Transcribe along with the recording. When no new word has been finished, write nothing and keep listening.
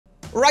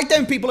Right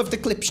then, people of the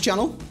Clips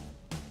channel.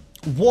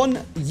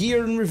 1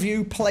 year in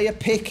review player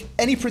pick.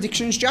 Any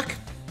predictions, Jack?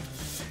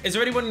 Is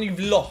there anyone you've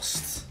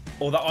lost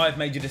or that I've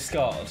made you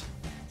discard?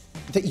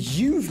 That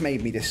you've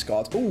made me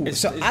discard? Ooh,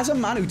 so as a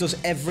man who does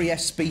every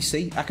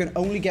SBC, I can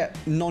only get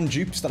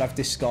non-dupes that I've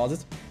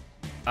discarded.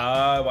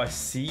 Oh, I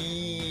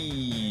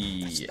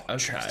see. Okay.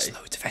 Sure, there's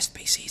loads of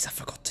SBCs I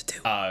forgot to do.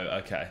 Oh,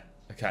 okay.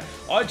 Okay.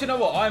 Oh, do you know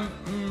what?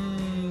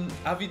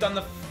 Have you done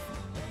the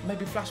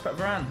maybe flashback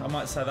Varane? I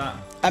might say that.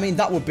 I mean,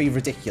 that would be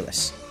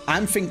ridiculous.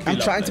 I'm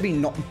trying to be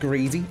not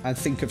greedy and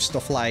think of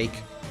stuff like.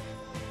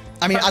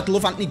 I mean, I'd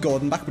love Anthony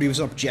Gordon back, but he was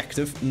an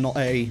objective, not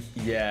a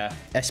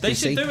SBC. They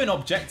should do an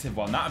objective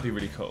one. That would be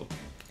really cool.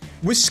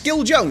 Was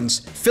Skill Jones,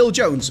 Phil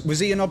Jones, was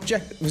he an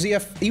object? Was he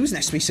he was an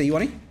SBC,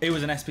 wasn't he? He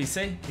was an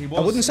SBC. He was.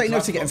 I wouldn't say no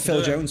to getting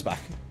Phil Jones back.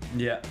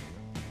 Yeah.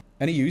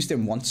 And he used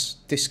him once,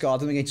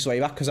 discarded him against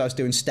Swayback because I was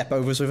doing step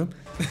overs with him.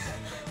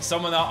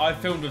 Someone that I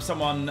filmed with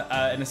someone in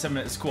a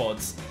 7-minute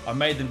squads, I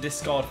made them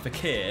discard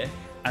Fakir,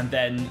 and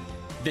then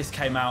this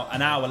came out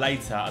an hour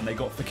later and they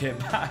got Fakir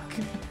back.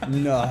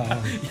 No.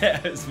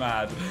 Yeah, it's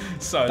mad.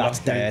 So that's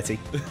dirty.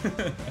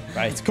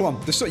 Right, come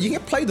on. You can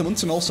get Player of the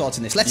Month and all sorts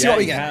in this. Let's see what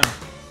we get.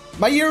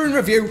 My year in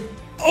review.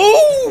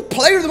 Oh,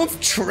 Player of the Month,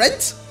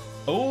 Trent.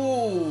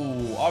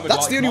 Oh, I would.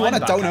 That's the only one I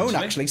don't own,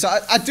 actually. So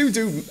I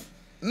do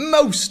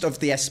most of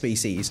the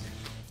SBCs.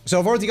 So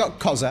I've already got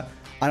Koza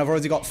and I've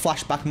already got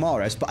Flashback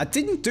Mahrez, but I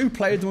didn't do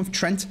Player of the Month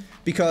Trent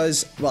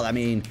because, well, I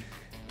mean,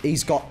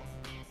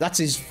 that's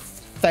his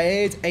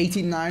 3rd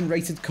 89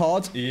 rated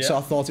card, so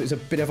I thought it was a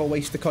bit of a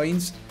waste of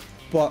coins,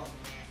 but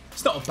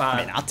it's not bad.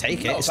 I mean, I'll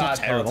take it. It's not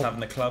terrible.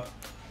 Having the club.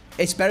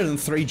 It's better than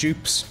 3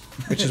 dupes,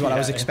 which is what I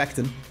was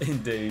expecting.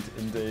 Indeed,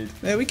 indeed.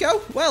 There we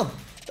go. Well,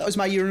 that was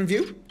my year in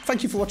review.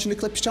 Thank you for watching the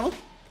Clips channel,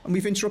 and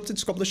we've interrupted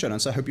Scott the show,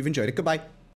 so I hope you've enjoyed it. Goodbye.